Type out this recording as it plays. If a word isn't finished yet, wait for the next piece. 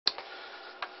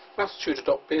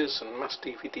mathstutor.biz and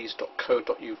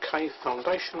mathsdvds.co.uk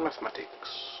Foundation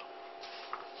Mathematics.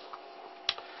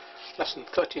 Lesson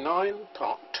 39,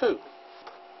 Part 2.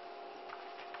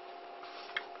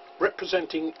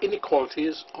 Representing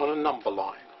inequalities on a number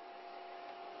line.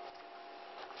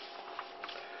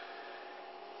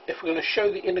 If we're going to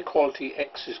show the inequality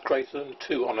x is greater than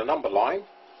 2 on a number line,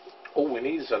 all we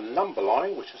need is a number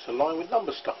line, which is a line with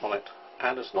numbers stuck on it,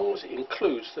 and as long as it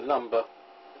includes the number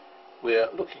we're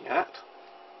looking at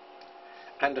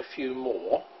and a few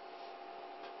more,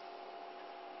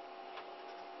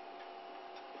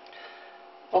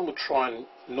 one would try and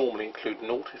normally include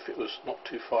 0 if it was not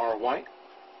too far away,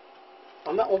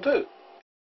 and that will do.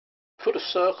 Put a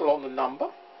circle on the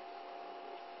number,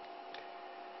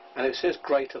 and it says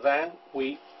greater than,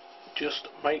 we just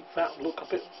make that look a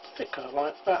bit thicker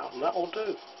like that, and that will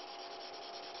do.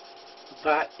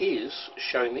 That is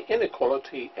showing the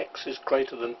inequality x is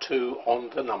greater than 2 on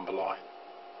the number line.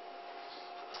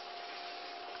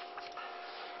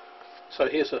 So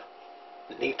here's a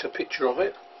neater picture of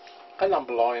it. A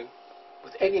number line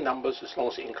with any numbers as long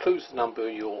as it includes the number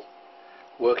you're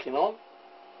working on,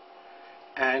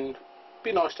 and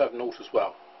be nice to have 0 as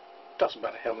well. Doesn't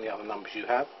matter how many other numbers you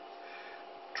have.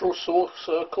 Draw a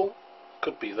circle,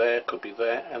 could be there,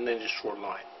 and then just draw a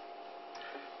line.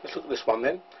 Let's look at this one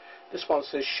then. This one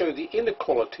says show the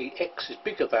inequality x is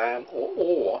bigger than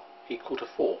or equal to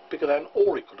 4. Bigger than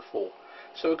or equal to 4.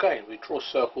 So again, we draw a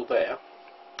circle there,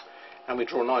 and we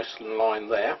draw a nice line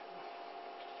there.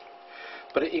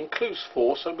 But it includes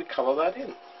 4, so we colour that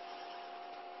in.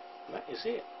 And that is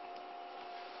it.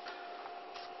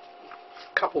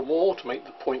 A couple more to make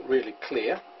the point really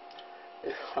clear.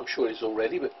 I'm sure it is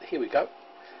already, but here we go.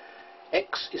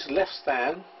 X is less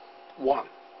than 1.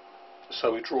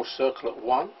 So we draw a circle at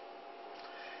 1,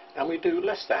 and we do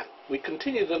less than. We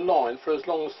continue the line for as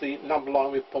long as the number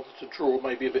line we've bothered to draw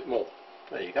may be a bit more.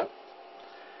 There you go.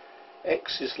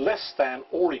 X is less than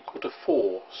or equal to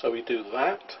 4, so we do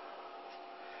that.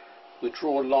 We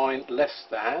draw a line less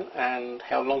than, and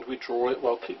how long do we draw it?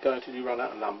 Well, keep going till you run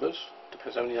out of numbers.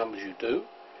 Depends how many numbers you do.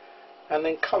 And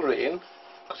then colour it in,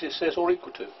 because it says or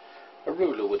equal to. A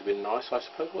ruler would have been nice, I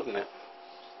suppose, wouldn't it?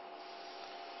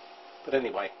 But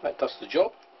anyway, that does the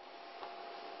job.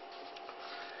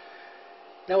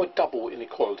 Now a double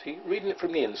inequality. Reading it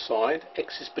from the inside,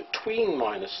 x is between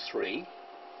 -3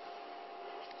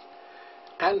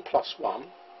 and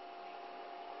 +1.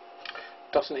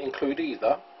 Doesn't include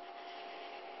either.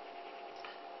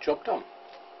 Job done.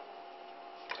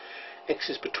 X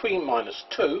is between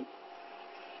 -2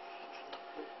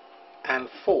 and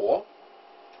 4.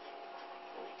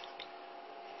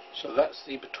 So that's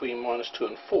the between -2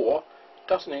 and 4.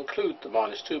 Doesn't include the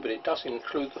 -2, but it does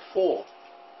include the 4.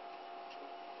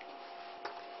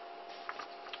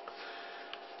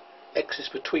 X is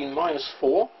between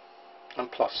 -4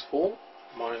 and +4.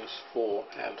 -4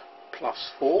 and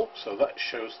 +4. So that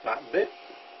shows that bit.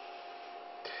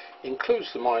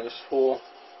 Includes the -4,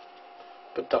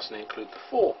 but doesn't include the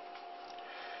 4.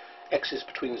 X is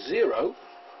between 0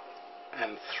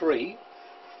 and 3.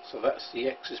 So that's the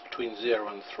x is between 0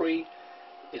 and 3.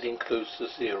 It includes the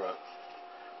 0.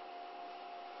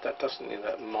 That doesn't need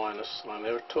that minus sign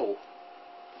there at all.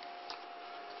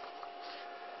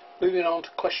 Moving on to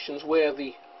questions where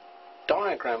the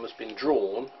diagram has been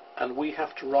drawn and we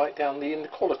have to write down the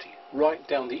inequality. Write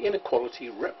down the inequality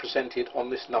represented on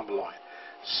this number line.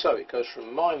 So it goes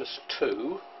from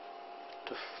 -2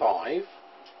 to 5.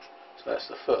 So that's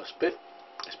the first bit.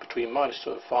 It's between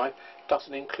 -2 and 5.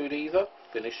 Doesn't include either.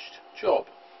 Finished job.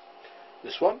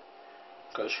 This one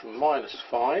goes from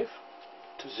 -5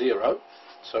 to 0.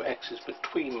 So x is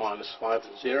between -5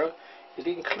 and 0. It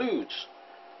includes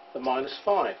the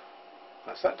 -5.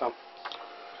 That's that done.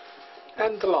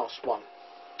 And the last one.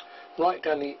 Write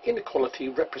down the inequality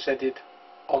represented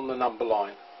on the number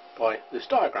line by this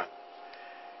diagram.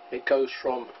 It goes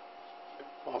from,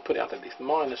 I'll put it underneath,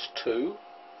 -2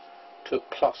 to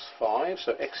 +5,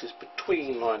 so x is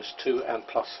between -2 and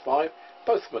 +5.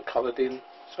 Both of them are coloured in,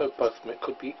 so both of them it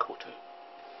could be equal to.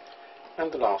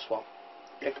 And the last one,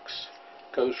 x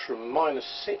goes from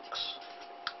 -6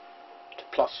 to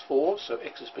 +4, so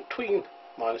x is between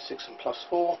 -6 and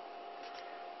 +4,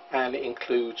 and it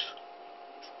includes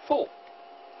 4.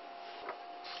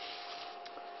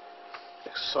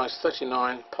 Exercise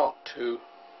 39, part 2.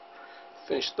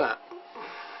 Finished that.